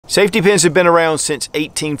Safety pins have been around since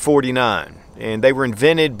 1849, and they were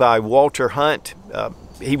invented by Walter Hunt.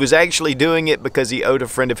 He was actually doing it because he owed a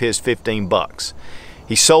friend of his 15 bucks.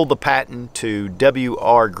 He sold the patent to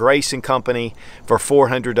W.R. Grace and Company for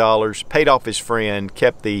 $400, paid off his friend,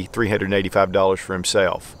 kept the $385 for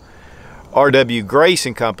himself. R.W. Grace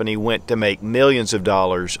and Company went to make millions of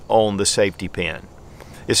dollars on the safety pin.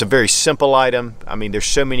 It's a very simple item. I mean, there's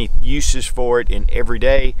so many uses for it in every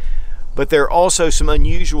day, but there are also some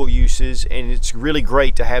unusual uses, and it's really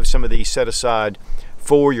great to have some of these set aside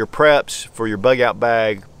for your preps, for your bug out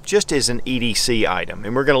bag, just as an EDC item.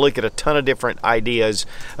 And we're going to look at a ton of different ideas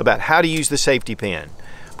about how to use the safety pin,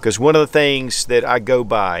 because one of the things that I go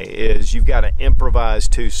by is you've got to improvise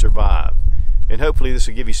to survive. And hopefully this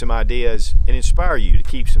will give you some ideas and inspire you to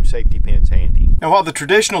keep some safety pins handy. Now, while the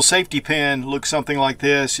traditional safety pin looks something like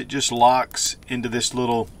this, it just locks into this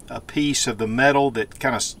little piece of the metal that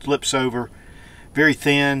kind of slips over. Very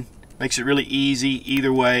thin, makes it really easy.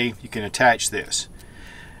 Either way, you can attach this.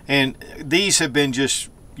 And these have been just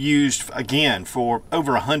used again for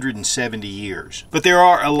over 170 years. But there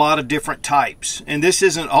are a lot of different types, and this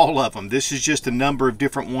isn't all of them. This is just a number of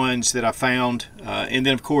different ones that I found. And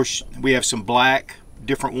then of course we have some black,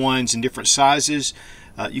 different ones in different sizes.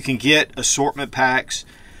 You can get assortment packs.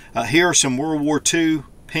 Here are some World War II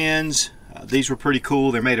pins. These were pretty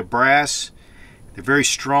cool. They're made of brass. They're very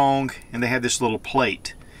strong, and they have this little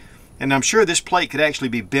plate. And I'm sure this plate could actually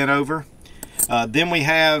be bent over. Then we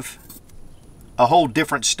have a whole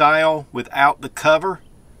different style without the cover,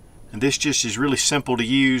 and this just is really simple to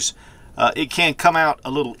use. It can come out a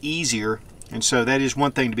little easier, and so that is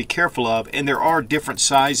one thing to be careful of. And there are different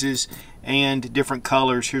sizes and different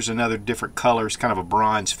colors. Here's another different color. It's kind of a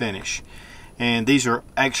bronze finish, and these are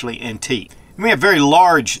actually antique. And we have very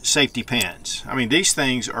large safety pins. I mean, these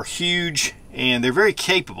things are huge and they're very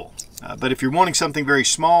capable, but if you're wanting something very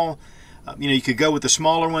small, you know, you could go with the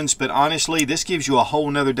smaller ones, but honestly, this gives you a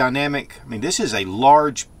whole nother dynamic. I mean, this is a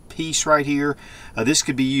large piece right here. This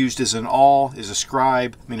could be used as an awl, as a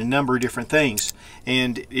scribe, I mean, a number of different things.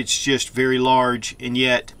 And it's just very large, and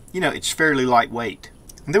yet, you know, it's fairly lightweight.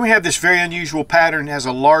 And then we have this very unusual pattern. It has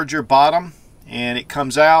a larger bottom, and it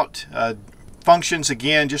comes out, functions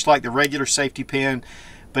again just like the regular safety pin,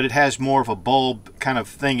 but it has more of a bulb kind of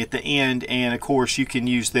thing at the end. And of course, you can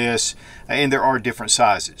use this, and there are different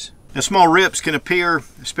sizes. Now, small rips can appear,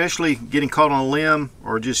 especially getting caught on a limb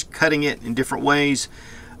or just cutting it in different ways.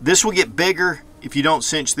 This will get bigger if you don't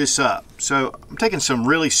cinch this up. So I'm taking some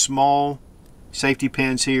really small safety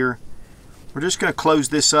pins here. We're just going to close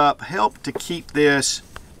this up, help to keep this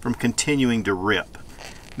from continuing to rip.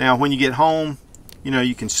 Now, when you get home, you know,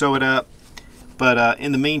 you can sew it up, but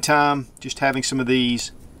in the meantime, just having some of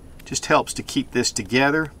these just helps to keep this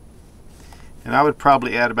together. And I would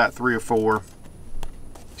probably add about 3 or 4.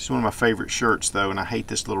 It's one of my favorite shirts though, and I hate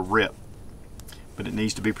this little rip, but it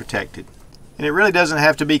needs to be protected. And it really doesn't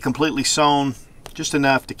have to be completely sewn, just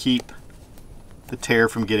enough to keep the tear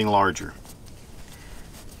from getting larger.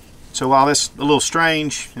 So while this is a little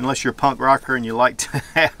strange, unless you're a punk rocker and you like to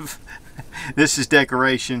have this as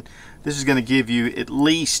decoration, this is going to give you at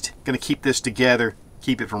least, going to keep this together,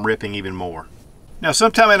 keep it from ripping even more. Now,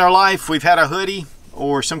 sometime in our life we've had a hoodie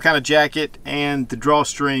or some kind of jacket and the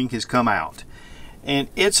drawstring has come out. And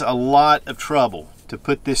it's a lot of trouble to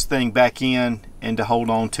put this thing back in and to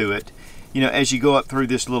hold on to it, you know, as you go up through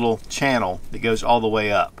this little channel that goes all the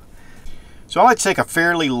way up. So I like to take a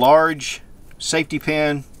fairly large safety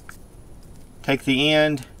pin, take the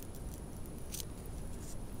end,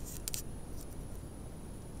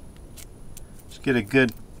 just get a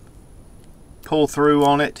good pull through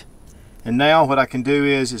on it. And now what I can do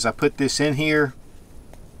is I put this in here,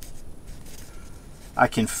 I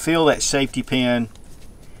can feel that safety pin,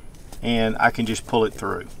 and I can just pull it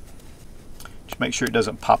through. Just make sure it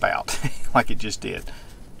doesn't pop out like it just did.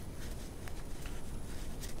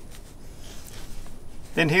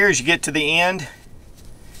 Then here, as you get to the end,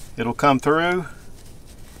 it'll come through.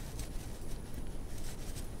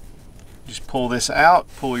 Just pull this out,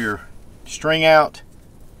 pull your string out,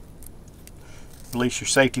 release your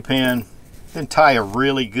safety pin, then tie a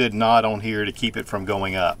really good knot on here to keep it from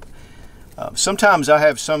going up. Sometimes I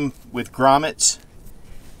have some with grommets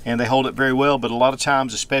and they hold it very well, but a lot of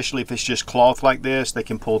times, especially if it's just cloth like this, they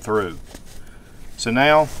can pull through. So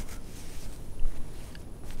now,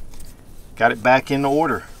 got it back in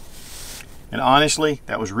order. And honestly,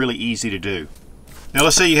 that was really easy to do. Now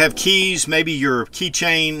let's say you have keys, maybe your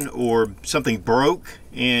keychain or something broke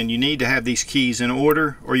and you need to have these keys in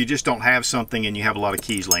order, or you just don't have something and you have a lot of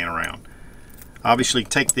keys laying around. Obviously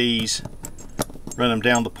take these, run them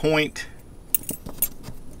down the point,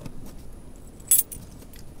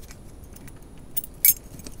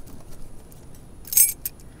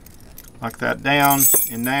 Lock that down,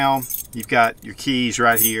 and now you've got your keys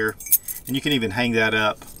right here, and you can even hang that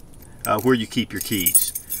up where you keep your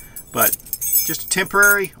keys. But just a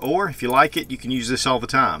temporary, or if you like it, you can use this all the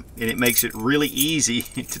time, and it makes it really easy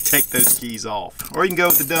to take those keys off. Or you can go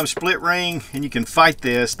with the dumb split ring, and you can fight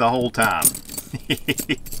this the whole time.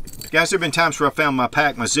 Guys, there have been times where I found my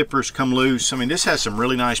zippers come loose. I mean, this has some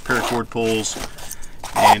really nice paracord pulls,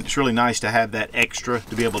 and it's really nice to have that extra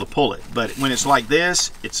to be able to pull it. But when it's like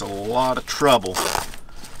this, it's a lot of trouble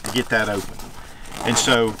to get that open. And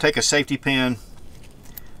so take a safety pin,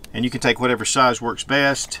 and you can take whatever size works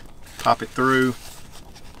best, pop it through,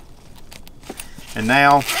 and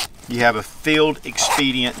now you have a field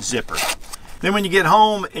expedient zipper. Then when you get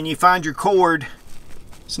home and you find your cord,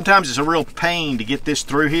 sometimes it's a real pain to get this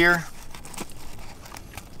through here.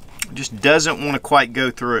 It just doesn't want to quite go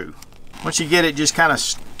through. Once you get it just kind of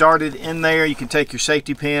started in there, you can take your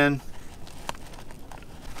safety pin,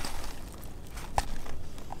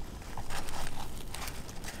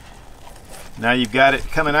 now you've got it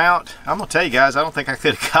coming out. I'm gonna tell you guys, I don't think I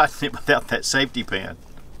could have gotten it without that safety pin.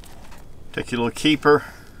 Take your little keeper,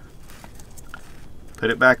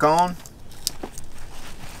 put it back on.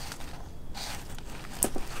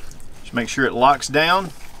 Just make sure it locks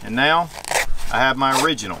down, and now I have my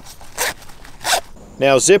original.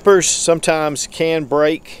 Now zippers sometimes can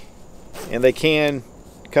break, and they can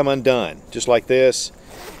come undone, just like this.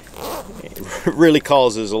 It really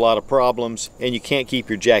causes a lot of problems, and you can't keep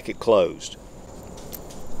your jacket closed.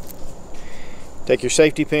 Take your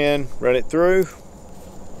safety pin, run it through,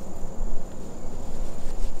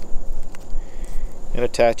 and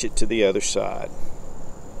attach it to the other side.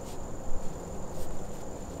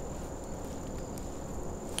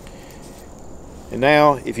 And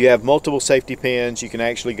now, if you have multiple safety pins, you can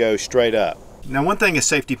actually go straight up. Now, one thing a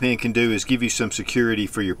safety pin can do is give you some security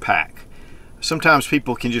for your pack. Sometimes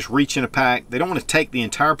people can just reach in a pack. They don't want to take the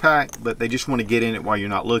entire pack, but they just want to get in it while you're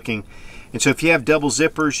not looking. And so if you have double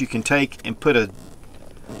zippers, you can take and put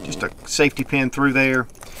just a safety pin through there.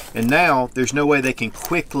 And now there's no way they can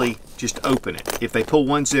quickly just open it. If they pull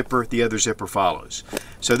one zipper, the other zipper follows.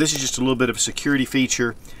 So this is just a little bit of a security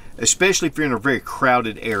feature, especially if you're in a very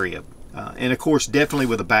crowded area. And of course, definitely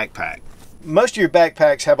with a backpack. Most of your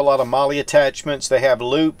backpacks have a lot of MOLLE attachments. They have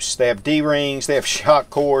loops, they have D-rings, they have shock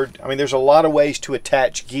cord. I mean, there's a lot of ways to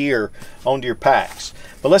attach gear onto your packs.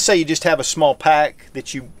 But let's say you just have a small pack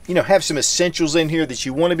that you have some essentials in here that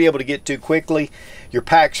you want to be able to get to quickly. Your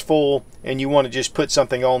pack's full and you want to just put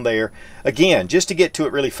something on there. Again, just to get to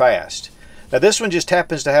it really fast. Now this one just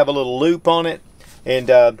happens to have a little loop on it, and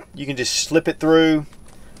you can just slip it through.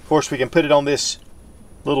 Of course, we can put it on this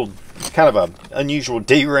little kind of a unusual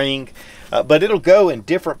D-ring. But it'll go in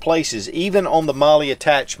different places, even on the MOLLE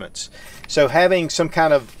attachments. So having some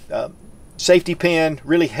kind of safety pin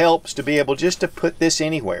really helps to be able just to put this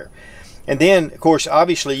anywhere. And then, of course,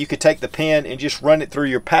 obviously you could take the pin and just run it through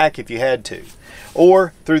your pack if you had to.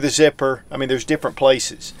 Or through the zipper. I mean, there's different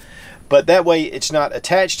places. But that way it's not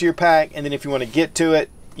attached to your pack, and then if you want to get to it,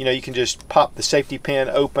 you can just pop the safety pin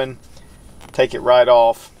open, take it right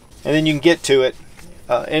off, and then you can get to it,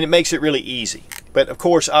 and it makes it really easy. But of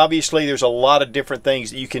course, obviously, there's a lot of different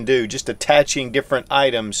things that you can do, just attaching different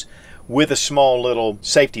items with a small little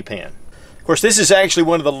safety pin. Of course, this is actually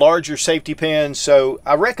one of the larger safety pins, so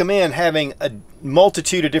I recommend having a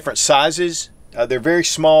multitude of different sizes. They're very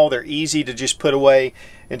small, they're easy to just put away,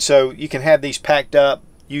 and so you can have these packed up.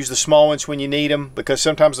 Use the small ones when you need them, because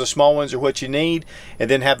sometimes the small ones are what you need, and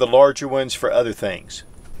then have the larger ones for other things.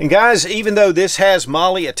 And guys, even though this has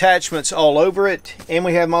MOLLE attachments all over it, and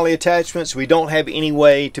we have MOLLE attachments, we don't have any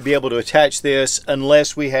way to be able to attach this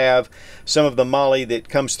unless we have some of the MOLLE that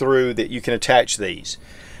comes through that you can attach these.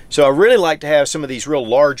 So I really like to have some of these real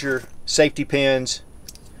larger safety pins.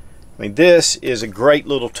 I mean, this is a great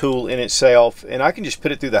little tool in itself, and I can just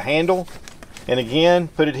put it through the handle, and again,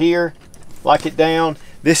 put it here, lock it down.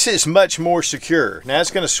 This is much more secure. Now it's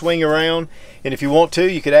going to swing around, and if you want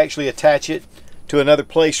to, you could actually attach it to another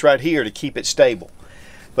place right here to keep it stable.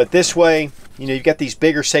 But this way, you've got these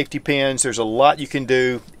bigger safety pins. There's a lot you can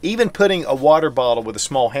do. Even putting a water bottle with a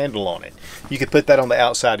small handle on it, you could put that on the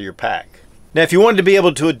outside of your pack. Now, if you wanted to be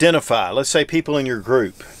able to identify, let's say people in your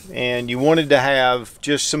group, and you wanted to have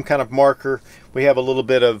just some kind of marker, we have a little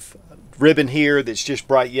bit of ribbon here that's just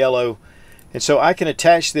bright yellow, and so I can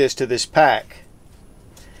attach this to this pack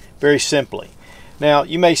very simply. Now,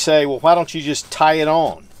 you may say, well, why don't you just tie it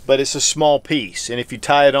on? But it's a small piece, and if you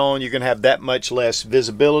tie it on, you're going to have that much less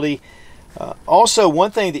visibility. Also, one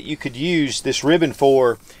thing that you could use this ribbon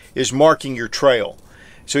for is marking your trail.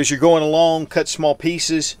 So as you're going along, cut small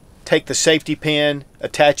pieces, take the safety pin,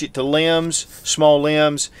 attach it to limbs, small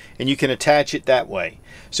limbs, and you can attach it that way.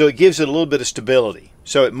 So it gives it a little bit of stability.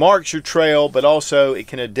 So it marks your trail, but also it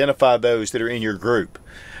can identify those that are in your group.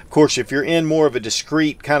 Of course, if you're in more of a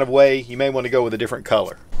discreet kind of way, you may want to go with a different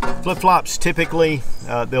color. Flip-flops, typically,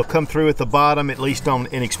 they'll come through at the bottom, at least on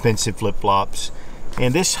inexpensive flip-flops.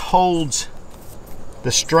 And this holds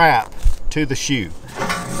the strap to the shoe.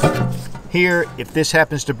 Here, if this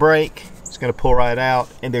happens to break, it's going to pull right out,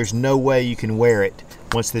 and there's no way you can wear it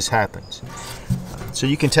once this happens. So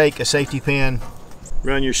you can take a safety pin,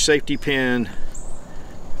 run your safety pin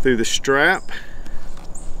through the strap,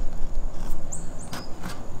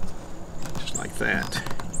 just like that.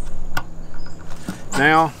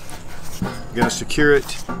 Now, you're going to secure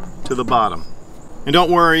it to the bottom. And don't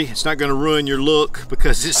worry, it's not going to ruin your look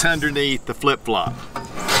because it's underneath the flip-flop.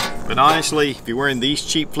 But honestly, if you're wearing these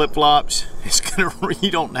cheap flip-flops, you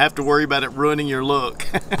don't have to worry about it ruining your look.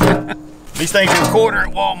 These things are $1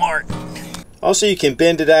 at Walmart. Also, you can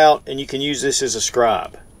bend it out and you can use this as a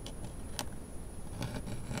scribe.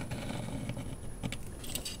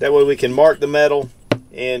 That way we can mark the metal,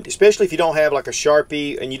 and especially if you don't have like a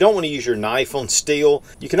Sharpie and you don't want to use your knife on steel,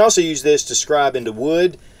 you can also use this to scribe into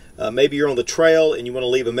wood. Maybe you're on the trail and you want to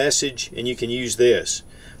leave a message, and you can use this.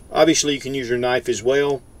 Obviously, you can use your knife as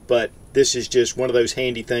well, but this is just one of those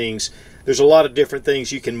handy things. There's a lot of different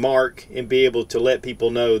things you can mark and be able to let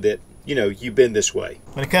people know that, you know, you've been this way.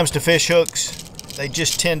 When it comes to fish hooks, they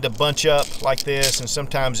just tend to bunch up like this, and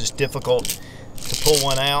sometimes it's difficult to pull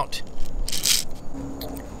one out.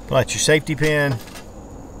 Pull out your safety pin.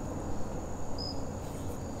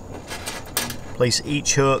 Place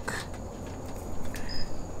each hook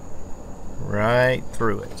right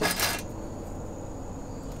through it.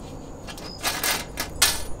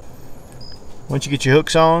 Once you get your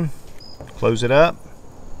hooks on, close it up.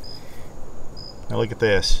 Now look at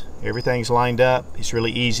this. Everything's lined up. It's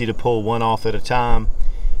really easy to pull one off at a time,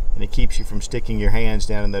 and it keeps you from sticking your hands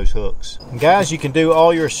down in those hooks. And guys, you can do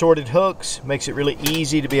all your assorted hooks. Makes it really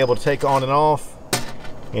easy to be able to take on and off,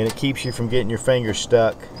 and it keeps you from getting your fingers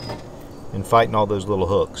stuck and fighting all those little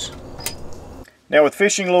hooks. Now with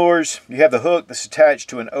fishing lures, you have the hook that's attached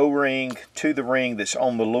to an O-ring to the ring that's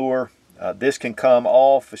on the lure. This can come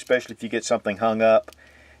off, especially if you get something hung up,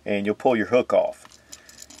 and you'll pull your hook off.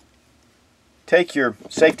 Take your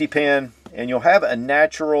safety pin, and you'll have a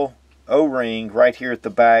natural O-ring right here at the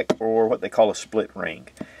back, or what they call a split ring.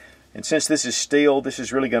 And since this is steel, this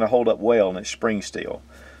is really going to hold up well, and it's spring steel.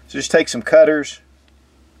 So just take some cutters,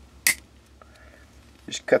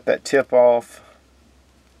 just cut that tip off.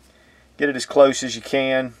 Get it as close as you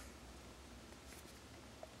can.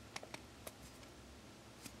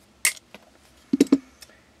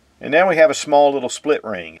 And now we have a small little split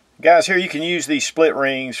ring. Guys, here you can use these split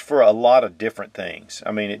rings for a lot of different things.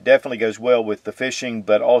 I mean, it definitely goes well with the fishing,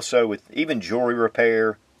 but also with even jewelry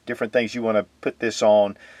repair, different things you want to put this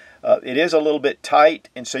on. It is a little bit tight,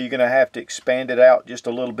 and so you're going to have to expand it out just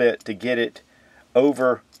a little bit to get it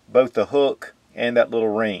over both the hook and that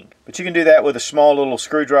little ring. But you can do that with a small little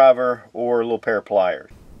screwdriver or a little pair of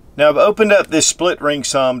pliers. Now I've opened up this split ring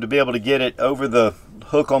some to be able to get it over the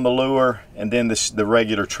hook on the lure, and then the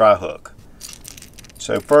regular tri-hook.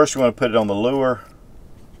 So first we want to put it on the lure.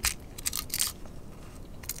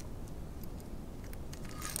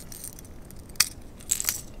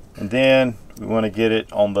 And then we want to get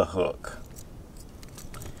it on the hook.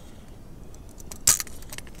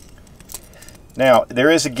 Now,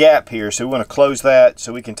 there is a gap here, so we want to close that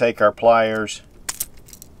so we can take our pliers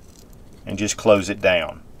and just close it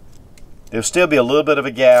down. There'll still be a little bit of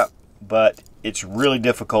a gap, but it's really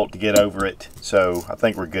difficult to get over it, so I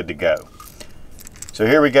think we're good to go. So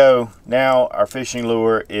here we go. Now our fishing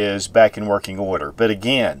lure is back in working order. But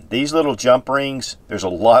again, these little jump rings, there's a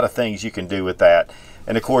lot of things you can do with that.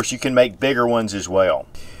 And of course, you can make bigger ones as well.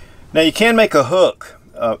 Now you can make a hook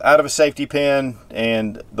out of a safety pin,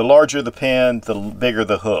 and the larger the pin, the bigger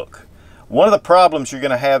the hook. One of the problems you're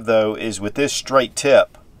going to have though is with this straight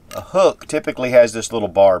tip, a hook typically has this little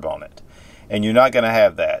barb on it, and you're not going to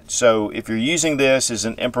have that. So if you're using this as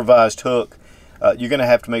an improvised hook, you're going to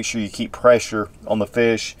have to make sure you keep pressure on the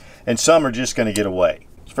fish, and some are just going to get away.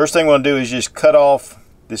 First thing we want to do is just cut off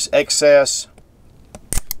this excess,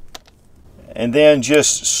 and then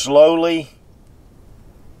just slowly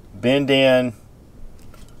bend in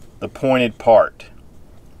the pointed part,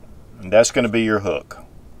 and that's going to be your hook.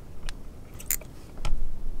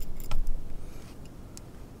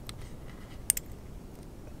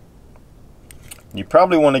 You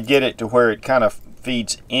probably want to get it to where it kind of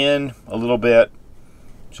feeds in a little bit,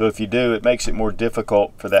 so if you do, it makes it more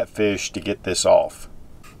difficult for that fish to get this off.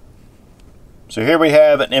 So here we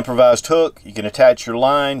have an improvised hook. You can attach your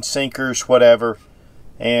line, sinkers, whatever,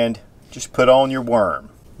 and just put on your worm.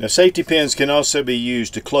 Now safety pins can also be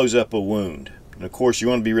used to close up a wound. And of course you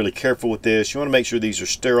want to be really careful with this. You want to make sure these are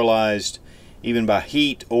sterilized even by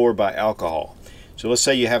heat or by alcohol. So let's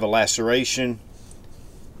say you have a laceration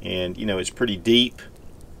and you know it's pretty deep.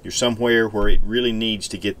 You're somewhere where it really needs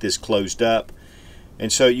to get this closed up.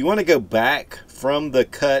 And so you want to go back from the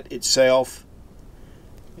cut itself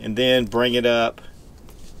and then bring it up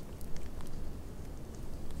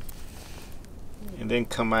and then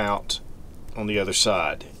come out on the other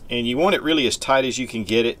side. And you want it really as tight as you can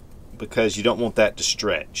get it because you don't want that to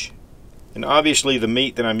stretch. And obviously the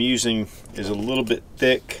meat that I'm using is a little bit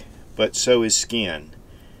thick, but so is skin.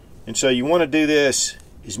 And so you want to do this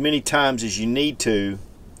as many times as you need to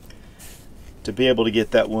be able to get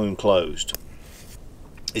that wound closed,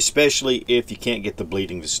 especially if you can't get the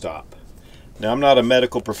bleeding to stop. Now I'm not a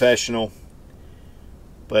medical professional,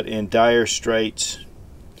 but in dire straits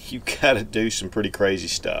you've got to do some pretty crazy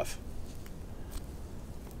stuff,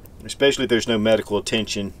 especially if there's no medical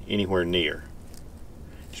attention anywhere near.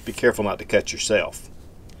 Just be careful not to cut yourself.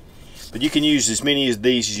 But you can use as many of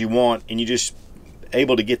these as you want, and you're just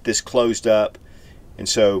able to get this closed up. And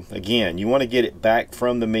so again, you want to get it back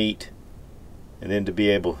from the meat, and then to be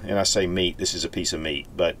able, and I say meat, this is a piece of meat,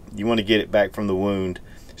 but you want to get it back from the wound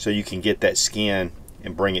so you can get that skin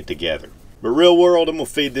and bring it together. But real world, I'm going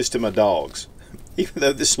to feed this to my dogs, even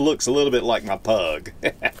though this looks a little bit like my pug.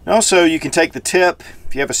 Also, you can take the tip.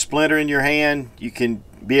 If you have a splinter in your hand, you can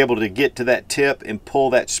be able to get to that tip and pull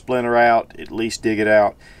that splinter out, at least dig it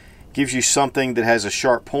out. Gives you something that has a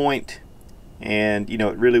sharp point, and you know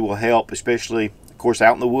it really will help, especially of course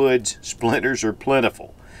out in the woods. Splinters are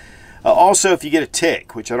plentiful. Also, if you get a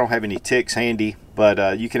tick, which I don't have any ticks handy,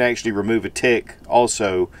 but you can actually remove a tick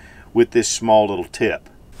also with this small little tip.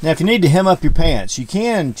 Now if you need to hem up your pants, you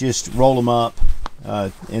can just roll them up,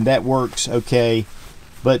 and that works okay.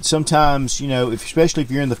 But sometimes, you know, especially if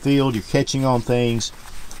you're in the field, you're catching on things,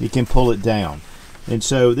 you can pull it down. And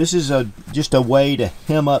so this is just a way to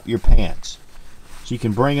hem up your pants. So you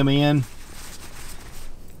can bring them in,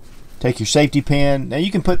 take your safety pin. Now you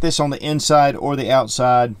can put this on the inside or the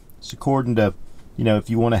outside. It's according to, you know, if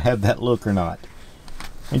you want to have that look or not.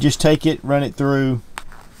 And just take it, run it through,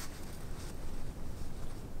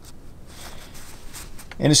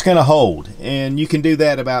 and it's going to hold. And you can do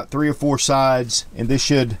that about 3 or 4 sides, and this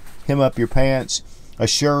should hem up your pants, a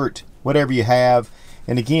shirt, whatever you have.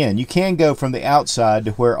 And again, you can go from the outside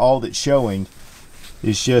to where all that's showing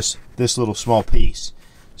is just this little small piece.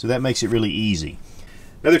 So that makes it really easy.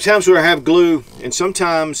 Now there are times where I have glue, and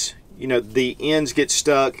sometimes, you know, the ends get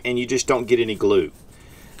stuck and you just don't get any glue.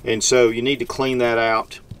 And so you need to clean that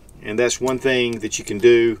out. And that's one thing that you can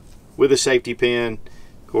do with a safety pin.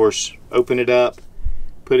 Of course, open it up,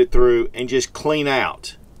 put it through, and just clean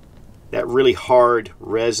out that really hard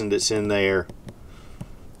resin that's in there.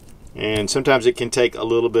 And sometimes it can take a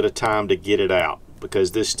little bit of time to get it out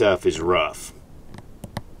because this stuff is rough,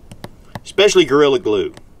 especially Gorilla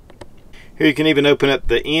Glue. Here you can even open up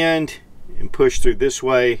the end and push through this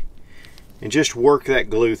way and just work that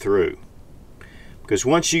glue through, because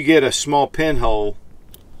once you get a small pinhole,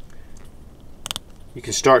 you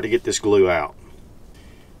can start to get this glue out.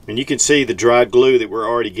 And you can see the dried glue that we're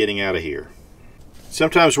already getting out of here.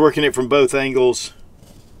 Sometimes working it from both angles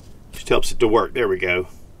just helps it to work. There we go.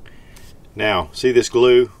 Now, see this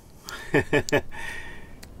glue?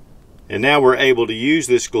 And now we're able to use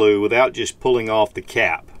this glue without just pulling off the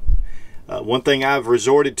cap. One thing I've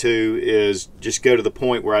resorted to is just go to the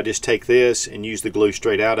point where I just take this and use the glue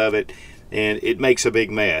straight out of it, and it makes a big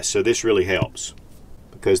mess. So this really helps,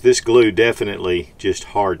 because this glue definitely just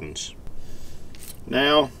hardens.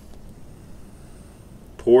 Now,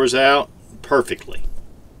 pours out perfectly.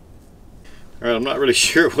 All right, I'm not really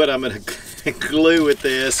sure what I'm going to glue with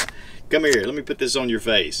this. Come here, let me put this on your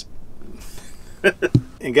face.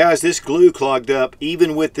 And guys, this glue clogged up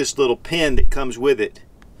even with this little pin that comes with it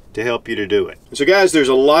to help you to do it. So guys, there's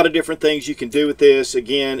a lot of different things you can do with this.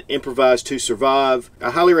 Again, improvise to survive.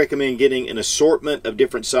 I highly recommend getting an assortment of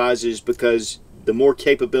different sizes, because the more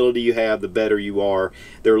capability you have, the better you are.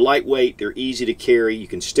 They're lightweight, they're easy to carry, you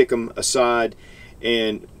can stick them aside,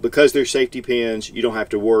 and because they're safety pins, you don't have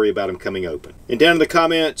to worry about them coming open. And down in the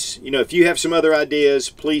comments, you know, if you have some other ideas,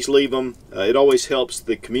 please leave them. It always helps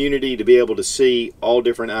the community to be able to see all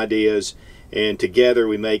different ideas, and together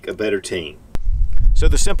we make a better team. So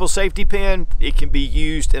the simple safety pin, it can be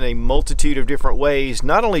used in a multitude of different ways,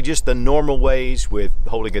 not only just the normal ways with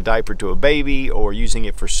holding a diaper to a baby, or using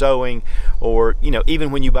it for sewing, or, you know, even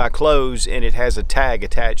when you buy clothes and it has a tag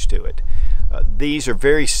attached to it. These are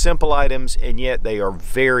very simple items, and yet they are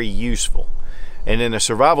very useful. And in a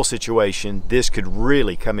survival situation, this could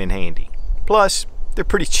really come in handy. Plus, they're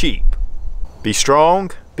pretty cheap. Be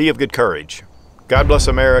strong, be of good courage. God bless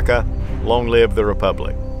America. Long live the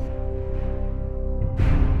Republic.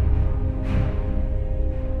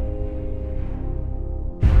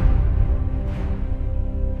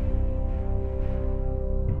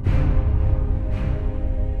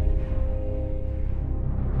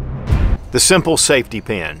 The simple safety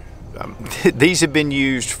pin. These have been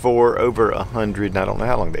used for over 100, I don't know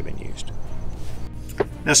how long they've been used.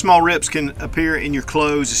 Now, small rips can appear in your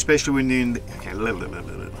clothes, especially when you're in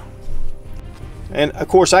the, and of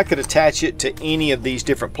course I could attach it to any of these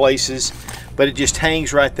different places, but it just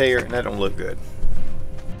hangs right there and that don't look good.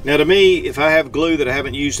 Now, to me, if I have glue that I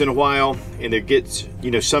haven't used in a while and there gets,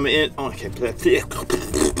 you know, some in, oh,